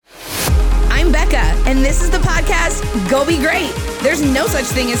and this is the podcast, Go Be Great. There's no such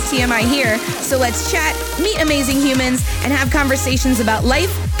thing as TMI here, so let's chat, meet amazing humans, and have conversations about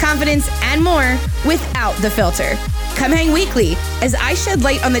life, confidence, and more without the filter. Come hang weekly as I shed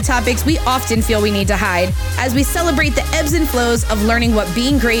light on the topics we often feel we need to hide as we celebrate the ebbs and flows of learning what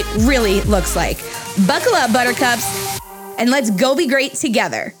being great really looks like. Buckle up, buttercups, and let's go be great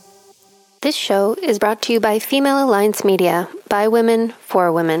together. This show is brought to you by Female Alliance Media, by women,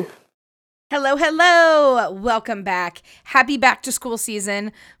 for women. Hello, hello. Welcome back. Happy back to school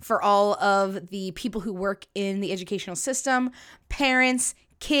season for all of the people who work in the educational system, parents,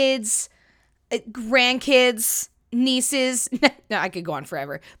 kids, grandkids, nieces. No, I could go on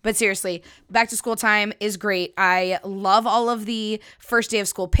forever. But seriously, back to school time is great. I love all of the first day of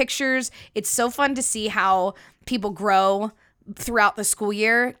school pictures. It's so fun to see how people grow throughout the school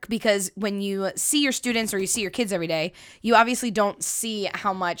year, because when you see your students or you see your kids every day, you obviously don't see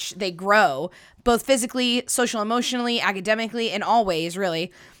how much they grow, both physically, social, emotionally, academically, in all ways,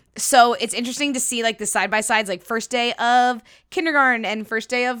 really. So it's interesting to see like the side-by-sides, like first day of kindergarten and first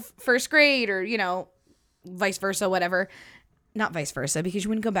day of first grade, or, you know, vice versa, whatever. Not vice versa, because you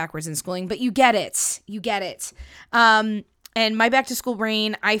wouldn't go backwards in schooling, but you get it. You get it. And my back to school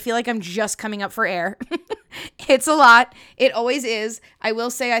brain, I feel like I'm just coming up for air. It's a lot. It always is. I will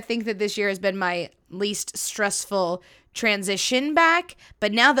say I think that this year has been my least stressful transition back.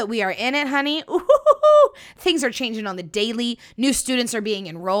 But now that we are in it, honey, things are changing on the daily. New students are being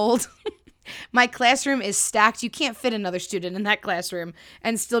enrolled. My classroom is stacked. You can't fit another student in that classroom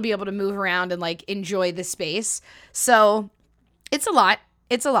and still be able to move around and like enjoy the space. So it's a lot.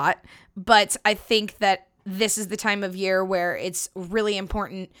 It's a lot. But I think that this is the time of year where it's really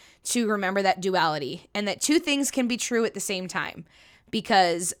important to remember that duality and that two things can be true at the same time,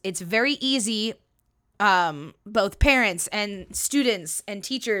 because it's very easy, both parents and students and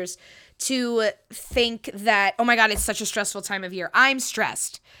teachers, to think that, oh my God, it's such a stressful time of year. I'm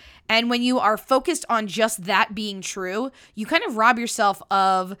stressed. And when you are focused on just that being true, you kind of rob yourself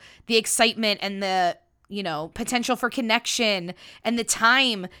of the excitement and the, you know, potential for connection and the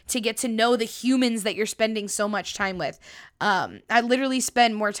time to get to know the humans that you're spending so much time with. I literally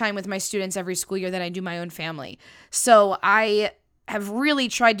spend more time with my students every school year than I do my own family. So I have really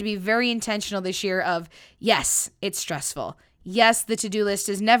tried to be very intentional this year of, yes, it's stressful. Yes, the to-do list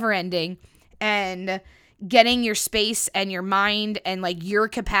is never ending, and getting your space and your mind and like your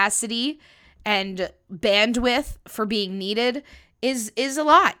capacity and bandwidth for being needed is a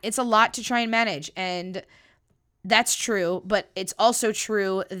lot. It's a lot to try and manage. And that's true, but it's also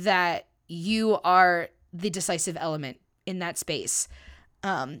true that you are the decisive element in that space.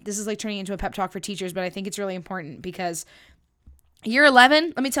 This is like turning into a pep talk for teachers, but I think it's really important because year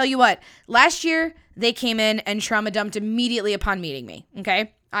 11, let me tell you what, last year they came in and trauma dumped immediately upon meeting me.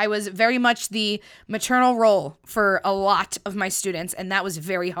 Okay. I was very much the maternal role for a lot of my students, and that was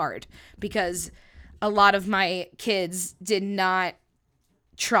very hard because a lot of my kids did not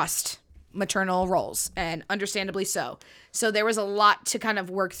trust maternal roles, and understandably so. So there was a lot to kind of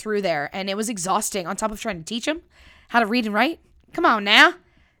work through there, and it was exhausting on top of trying to teach them how to read and write. Come on now.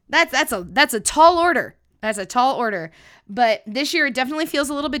 That's a tall order. That's a tall order. But this year it definitely feels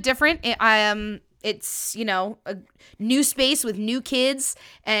a little bit different. It's, you know, a new space with new kids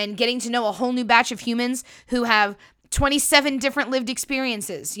and getting to know a whole new batch of humans who have 27 different lived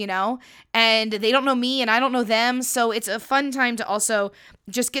experiences, you know, and they don't know me and I don't know them. So it's a fun time to also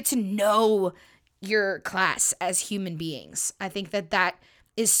just get to know your class as human beings. I think that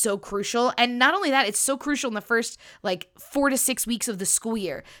is so crucial. And not only that, it's so crucial in the first like 4 to 6 weeks of the school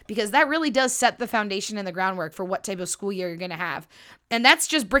year, because that really does set the foundation and the groundwork for what type of school year you're going to have. And that's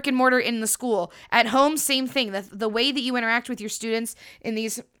just brick and mortar in the school. At home, same thing. The way that you interact with your students in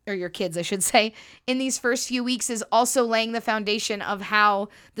these, or your kids, I should say, in these first few weeks is also laying the foundation of how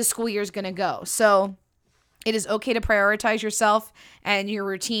the school year is going to go. So it is okay to prioritize yourself and your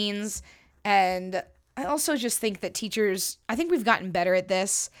routines. And I also just think that teachers, I think we've gotten better at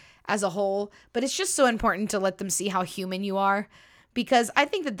this as a whole, but it's just so important to let them see how human you are, because I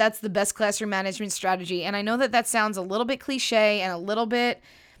think that that's the best classroom management strategy. And I know that sounds a little bit cliche and a little bit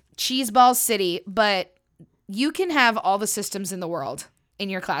cheeseball city, but you can have all the systems in the world in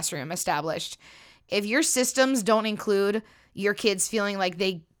your classroom established. If your systems don't include your kids feeling like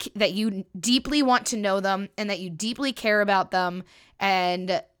that you deeply want to know them and that you deeply care about them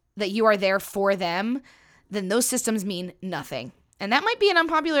and that you are there for them, then those systems mean nothing. And that might be an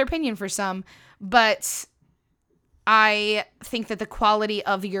unpopular opinion for some, but I think that the quality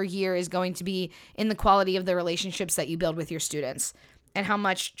of your year is going to be in the quality of the relationships that you build with your students and how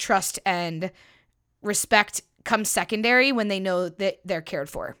much trust and respect comes secondary when they know that they're cared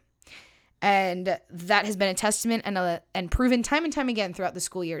for. And that has been a testament and proven time and time again throughout the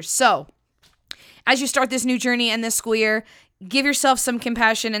school years. So as you start this new journey and this school year, give yourself some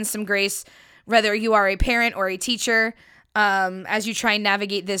compassion and some grace, whether you are a parent or a teacher, as you try and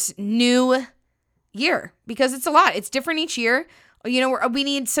navigate this new year, because it's a lot. It's different each year. You know, we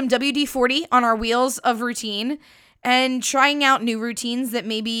need some WD-40 on our wheels of routine and trying out new routines that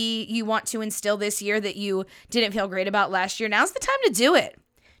maybe you want to instill this year that you didn't feel great about last year. Now's the time to do it.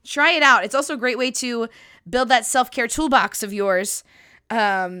 Try it out. It's also a great way to build that self-care toolbox of yours,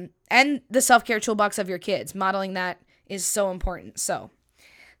 and the self-care toolbox of your kids. Modeling that is so important. So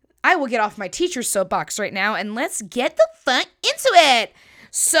I will get off my teacher's soapbox right now and let's get the fuck into it.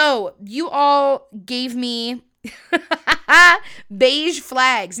 So you all gave me beige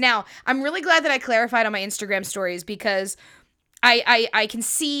flags. Now, I'm really glad that I clarified on my Instagram stories, because I can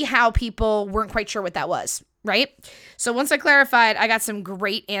see how people weren't quite sure what that was, right? So once I clarified, I got some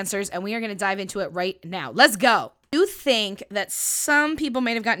great answers, and we are going to dive into it right now. Let's go. I do think that some people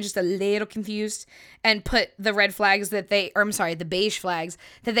may have gotten just a little confused and put the the beige flags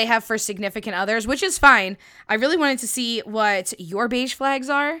that they have for significant others, which is fine. I really wanted to see what your beige flags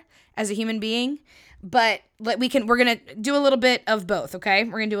are as a human being, but we're going to do a little bit of both, okay?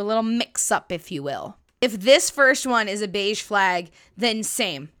 We're going to do a little mix up, if you will. If this first one is a beige flag, then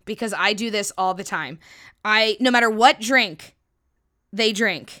same, because I do this all the time. No matter what drink they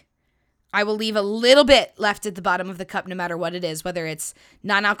drink, I will leave a little bit left at the bottom of the cup, no matter what it is, whether it's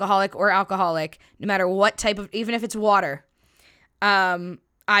non-alcoholic or alcoholic, no matter what type of, even if it's water,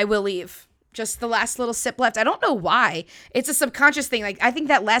 I will leave just the last little sip left. I don't know why. It's a subconscious thing. Like, I think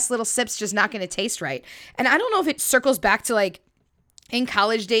that last little sip's just not going to taste right. And I don't know if it circles back to, like, in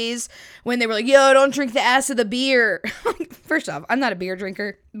college days when they were like, yo, don't drink the ass of the beer. First off, I'm not a beer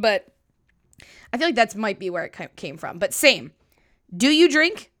drinker, but I feel like that might be where it came from. But same. Do you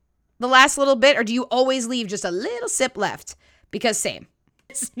drink the last little bit, or do you always leave just a little sip left? Because same.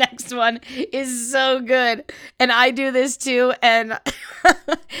 This next one is so good. And I do this too. And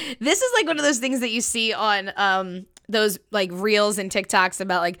this is like one of those things that you see on those like reels and TikToks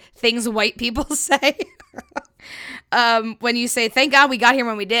about like things white people say. When you say, thank God we got here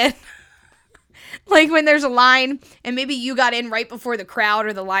when we did. Like when there's a line and maybe you got in right before the crowd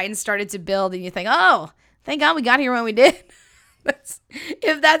or the line started to build, and you think, oh, thank God we got here when we did.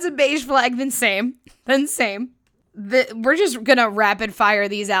 If that's a beige flag, then same. We're just gonna rapid fire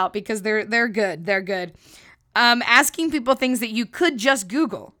these out because they're good. They're good. Asking people things that you could just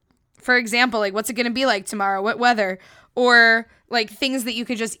Google. For example, like, what's it gonna be like tomorrow? What weather? Or like things that you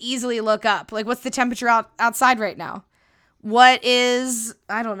could just easily look up. Like, what's the temperature outside right now? What is,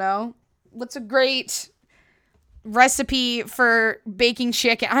 I don't know, what's a great recipe for baking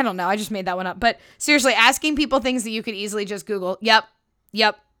chicken? I don't know. I just made that one up. But seriously, asking people things that you could easily just Google. Yep.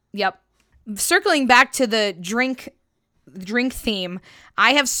 Circling back to the drink theme,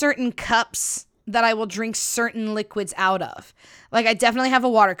 I have certain cups that I will drink certain liquids out of. Like, I definitely have a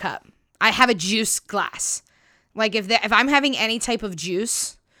water cup. I have a juice glass. Like, if I'm having any type of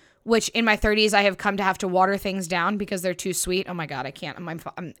juice, which in my 30s I have come to have to water things down because they're too sweet. Oh my God, I can't.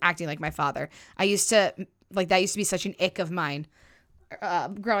 I'm acting like my father. That used to be such an ick of mine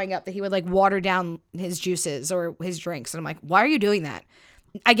growing up, that he would like water down his juices or his drinks. And I'm like, why are you doing that?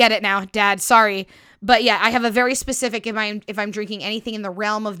 I get it now, Dad. Sorry. But yeah, I have a very specific, if I'm drinking anything in the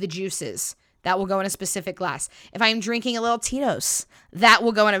realm of the juices, that will go in a specific glass. If I'm drinking a little Tito's, that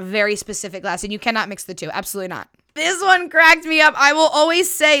will go in a very specific glass. And you cannot mix the two. Absolutely not. This one cracked me up. I will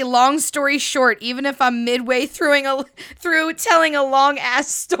always say, long story short, even if I'm midway through telling a long ass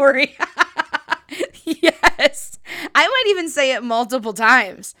story. Yes. I might even say it multiple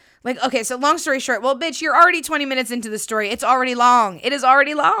times. Like, okay, so long story short. Well, bitch, you're already 20 minutes into the story. It's already long. It is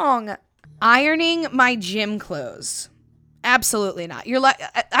already long. Ironing my gym clothes. Absolutely not.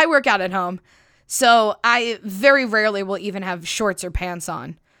 I work out at home, so I very rarely will even have shorts or pants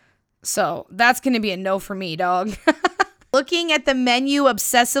on. So that's going to be a no for me, dog. Looking at the menu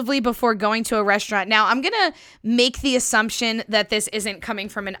obsessively before going to a restaurant. Now, I'm going to make the assumption that this isn't coming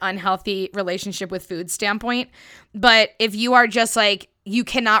from an unhealthy relationship with food standpoint. But if you are just like, you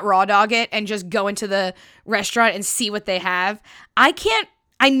cannot raw dog it and just go into the restaurant and see what they have,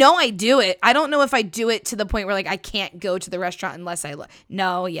 I know I do it. I don't know if I do it to the point where like I can't go to the restaurant unless I look.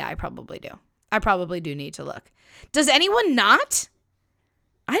 No, yeah, I probably do. I probably do need to look. Does anyone not?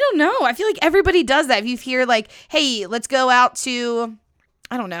 I don't know. I feel like everybody does that. If you hear like, hey, let's go out to,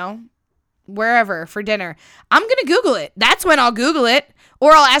 I don't know, wherever for dinner, I'm going to Google it. That's when I'll Google it,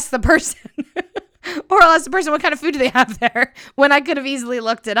 or I'll ask the person. Or I'll ask the person, what kind of food do they have there? When I could have easily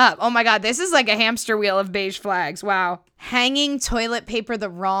looked it up. Oh my God, this is like a hamster wheel of beige flags. Wow. Hanging toilet paper the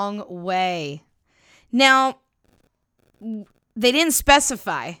wrong way. Now, they didn't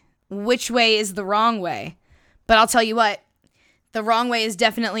specify which way is the wrong way. But I'll tell you what, the wrong way is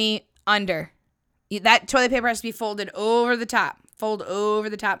definitely under. That toilet paper has to be folded over the top. Fold over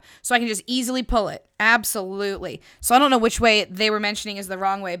the top so I can just easily pull it. Absolutely. So I don't know which way they were mentioning is the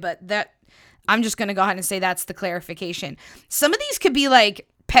wrong way, but that I'm just going to go ahead and say that's the clarification. Some of these could be like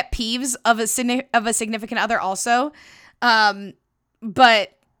pet peeves of a significant other also.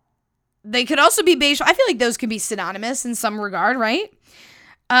 But they could also be beige. I feel like those could be synonymous in some regard, right?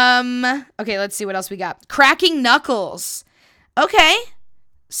 Okay, let's see what else we got. Cracking knuckles. Okay.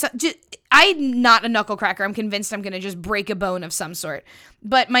 So, I'm not a knuckle cracker. I'm convinced I'm going to just break a bone of some sort.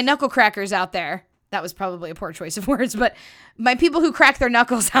 But my knuckle crackers out there, that was probably a poor choice of words, but my people who crack their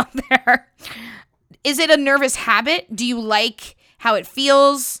knuckles out there, is it a nervous habit? Do you like how it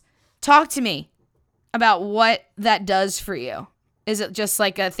feels? Talk to me about what that does for you. Is it just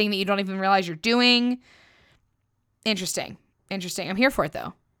like a thing that you don't even realize you're doing? Interesting. I'm here for it,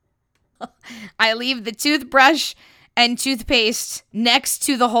 though. I leave the toothbrush and toothpaste next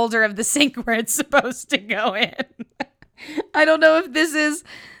to the holder of the sink where it's supposed to go in. I don't know if this is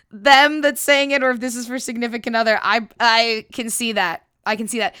them that's saying it or if this is for significant other. I can see that.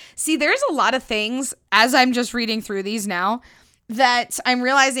 See, there's a lot of things as I'm just reading through these now that I'm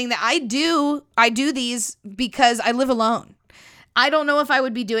realizing that I do these because I live alone. I don't know if I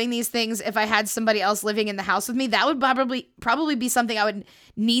would be doing these things if I had somebody else living in the house with me. That would probably be something I would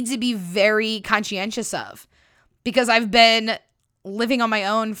need to be very conscientious of because I've been living on my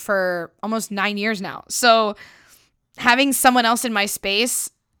own for almost 9 years now. So having someone else in my space,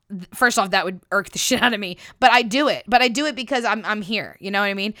 first off, that would irk the shit out of me. But I do it. Because I'm here. You know what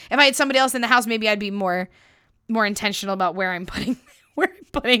I mean? If I had somebody else in the house, maybe I'd be more intentional about where I'm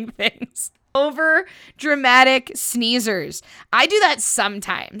putting things. Over dramatic sneezers. I do that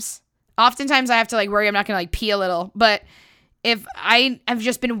sometimes. Oftentimes I have to worry I'm not going to pee a little. But if I have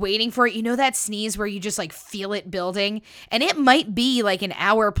just been waiting for it, you know that sneeze where you just feel it building? And it might be an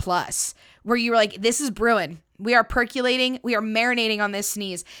hour plus where you're like, this is brewing. We are percolating. We are marinating on this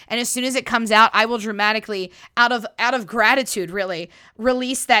sneeze. And as soon as it comes out, I will dramatically, out of gratitude, really,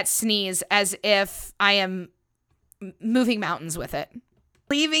 release that sneeze as if I am moving mountains with it.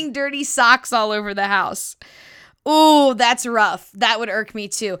 Leaving dirty socks all over the house. Ooh, that's rough. That would irk me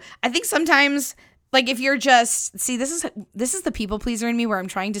too. I think sometimes, if you're just, see, this is the people pleaser in me where I'm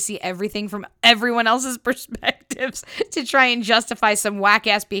trying to see everything from everyone else's perspectives to try and justify some whack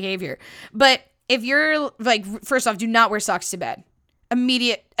ass behavior. But if you're first off, do not wear socks to bed.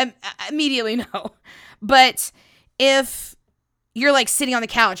 Immediately no. But if you're sitting on the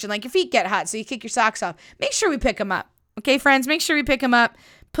couch and your feet get hot, so you kick your socks off, make sure we pick them up. Okay, friends, make sure we pick them up,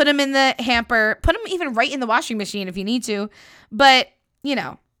 put them in the hamper, put them even right in the washing machine if you need to. But,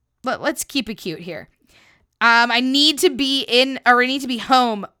 let's keep it cute here. I need to be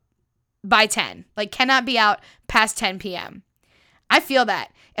home by 10. Cannot be out past 10 p.m. I feel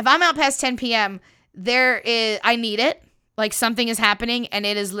that. If I'm out past 10 p.m., I need it. Something is happening and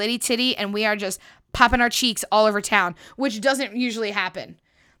it is litty titty and we are just popping our cheeks all over town, which doesn't usually happen.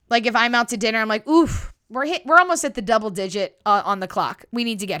 If I'm out to dinner, I'm like, oof. We're almost at the double digit on the clock. We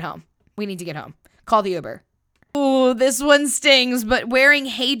need to get home. Call the Uber. Ooh, this one stings, but wearing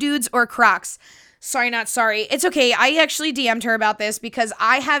Hey Dudes or Crocs. Sorry, not sorry. It's okay. I actually DM'd her about this because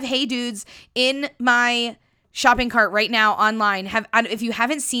I have Hey Dudes in my shopping cart right now online. If you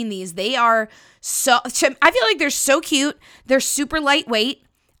haven't seen these, they are I feel like they're so cute. They're super lightweight.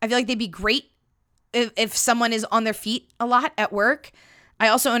 I feel like they'd be great if someone is on their feet a lot at work. I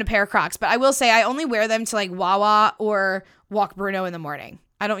also own a pair of Crocs, but I will say I only wear them to Wawa or walk Bruno in the morning.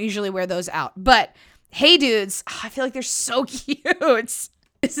 I don't usually wear those out. But Hey Dudes, I feel like they're so cute.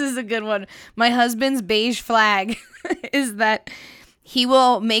 This is a good one. My husband's beige flag is that he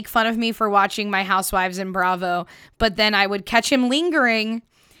will make fun of me for watching My Housewives in Bravo, but then I would catch him lingering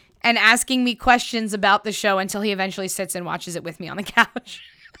and asking me questions about the show until he eventually sits and watches it with me on the couch.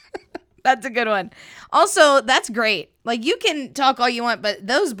 That's a good one. Also, that's great. You can talk all you want, but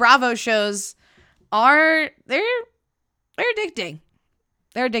those Bravo shows they're addicting.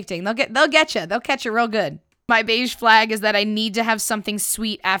 They're addicting. They'll get you. They'll catch you real good. My beige flag is that I need to have something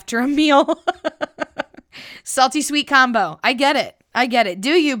sweet after a meal. Salty sweet combo. I get it.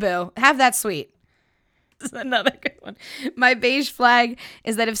 Do you, boo? Have that sweet. This is another good one. My beige flag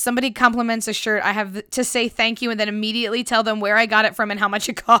is that if somebody compliments a shirt, I have to say thank you and then immediately tell them where I got it from and how much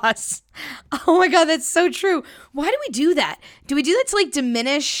it costs. Oh my God, that's so true. Why do we do that? Do we do that to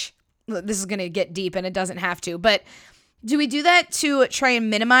diminish this is going to get deep and it doesn't have to, but do we do that to try and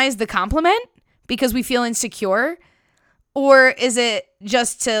minimize the compliment because we feel insecure? Or is it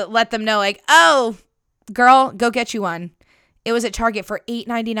just to let them know, like, oh, girl, go get you one. It was at Target for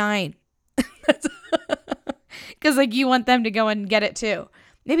 $8.99. Because, like, you want them to go and get it, too.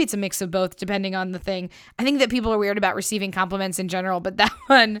 Maybe it's a mix of both, depending on the thing. I think that people are weird about receiving compliments in general, but that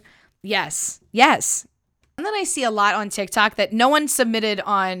one, yes. And then I see a lot on TikTok that no one submitted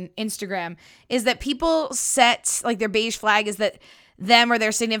on Instagram is that people set, like, their beige flag is that them or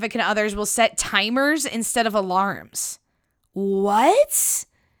their significant others will set timers instead of alarms. What?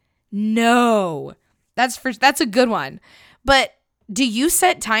 No. That's a good one. But do you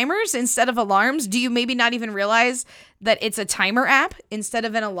set timers instead of alarms? Do you maybe not even realize that it's a timer app instead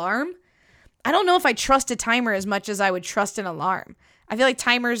of an alarm? I don't know if I trust a timer as much as I would trust an alarm. I feel like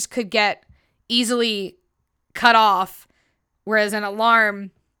timers could get easily cut off, whereas an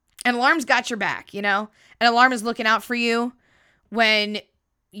alarm's got your back, you know? An alarm is looking out for you when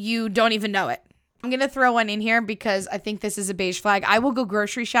you don't even know it. I'm going to throw one in here because I think this is a beige flag. I will go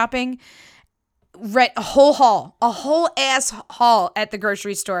grocery shopping, rent a whole ass haul at the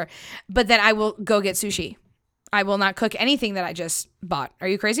grocery store, but then I will go get sushi. I will not cook anything that I just bought. Are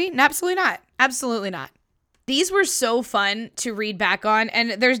you crazy? Absolutely not. Absolutely not. These were so fun to read back on,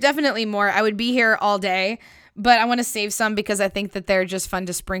 and there's definitely more. I would be here all day, but I want to save some because I think that they're just fun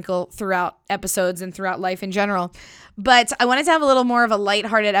to sprinkle throughout episodes and throughout life in general. But I wanted to have a little more of a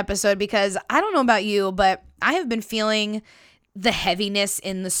lighthearted episode because I don't know about you, but I have been feeling the heaviness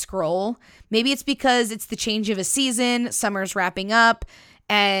in the scroll. Maybe it's because it's the change of a season, summer's wrapping up,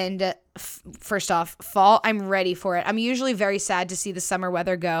 and first off, fall, I'm ready for it. I'm usually very sad to see the summer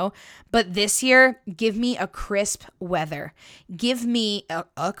weather go, but this year, give me a crisp weather. Give me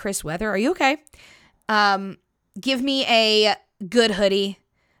a crisp weather. Are you okay? Give me a good hoodie,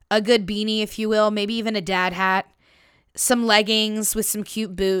 a good beanie, if you will, maybe even a dad hat, some leggings with some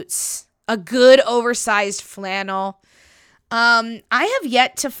cute boots, a good oversized flannel. I have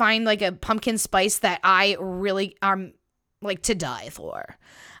yet to find like a pumpkin spice that I really like to die for.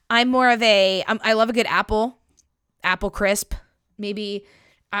 I'm more of I love a good apple crisp. Maybe,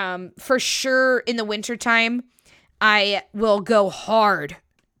 for sure in the wintertime, I will go hard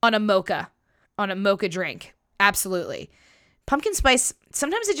on a mocha drink. Absolutely. Pumpkin spice,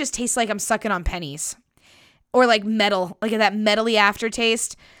 sometimes it just tastes like I'm sucking on pennies or like metal, like that metally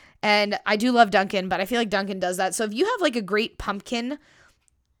aftertaste. And I do love Dunkin', but I feel like Dunkin' does that. So if you have like a great pumpkin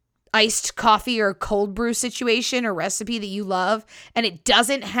iced coffee or cold brew situation or recipe that you love, and it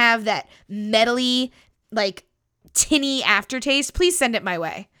doesn't have that metally, like tinny aftertaste, please send it my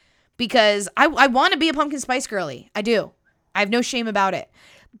way because I want to be a pumpkin spice girly. I do. I have no shame about it.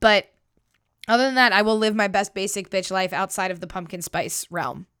 But other than that, I will live my best basic bitch life outside of the pumpkin spice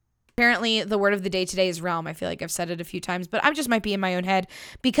realm. Apparently, the word of the day today is realm. I feel like I've said it a few times, but I just might be in my own head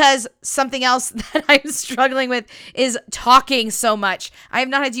because something else that I'm struggling with is talking so much. I have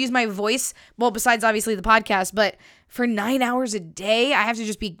not had to use my voice, well, besides obviously the podcast, but for 9 hours a day, I have to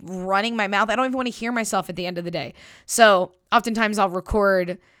just be running my mouth. I don't even want to hear myself at the end of the day. So oftentimes I'll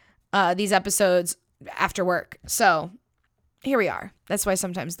record these episodes after work. So here we are. That's why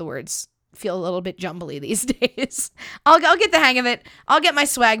sometimes the words feel a little bit jumbly these days. I'll get the hang of it. I'll get my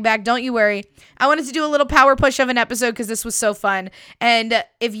swag back. Don't you worry. I wanted to do a little power push of an episode because this was so fun. And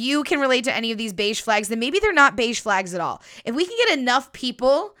if you can relate to any of these beige flags, then maybe they're not beige flags at all. If we can get enough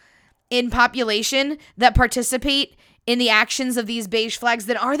people in population that participate in the actions of these beige flags,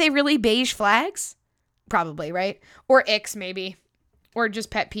 then are they really beige flags? Probably, right? Or icks maybe. Or just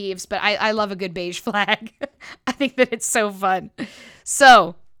pet peeves. But I love a good beige flag. I think that it's so fun.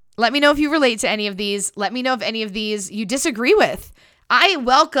 So let me know if you relate to any of these. Let me know if any of these you disagree with. I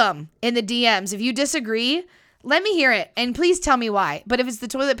welcome in the DMs. If you disagree, let me hear it. And please tell me why. But if it's the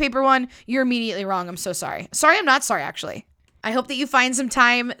toilet paper one, you're immediately wrong. I'm so sorry. Sorry, I'm not sorry, actually. I hope that you find some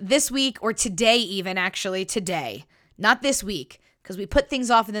time this week or today even, actually. Today. Not this week. Because we put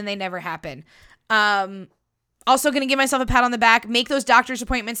things off and then they never happen. Also going to give myself a pat on the back. Make those doctor's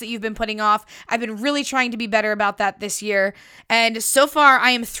appointments that you've been putting off. I've been really trying to be better about that this year. And so far, I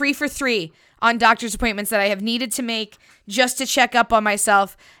am 3 for 3 on doctor's appointments that I have needed to make just to check up on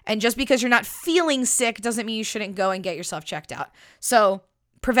myself. And just because you're not feeling sick doesn't mean you shouldn't go and get yourself checked out. So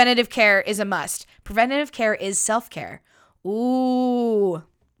preventative care is a must. Preventative care is self-care. Ooh,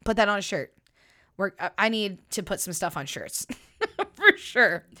 put that on a shirt. I need to put some stuff on shirts. For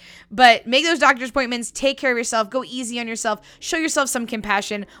sure. But make those doctor's appointments. Take care of yourself. Go easy on yourself. Show yourself some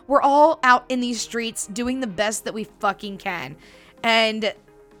compassion. We're all out in these streets doing the best that we fucking can. And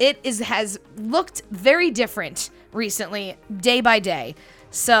it has looked very different recently, day by day.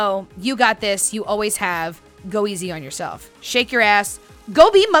 So you got this. You always have. Go easy on yourself. Shake your ass. Go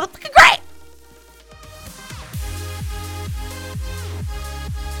be motherfucking great.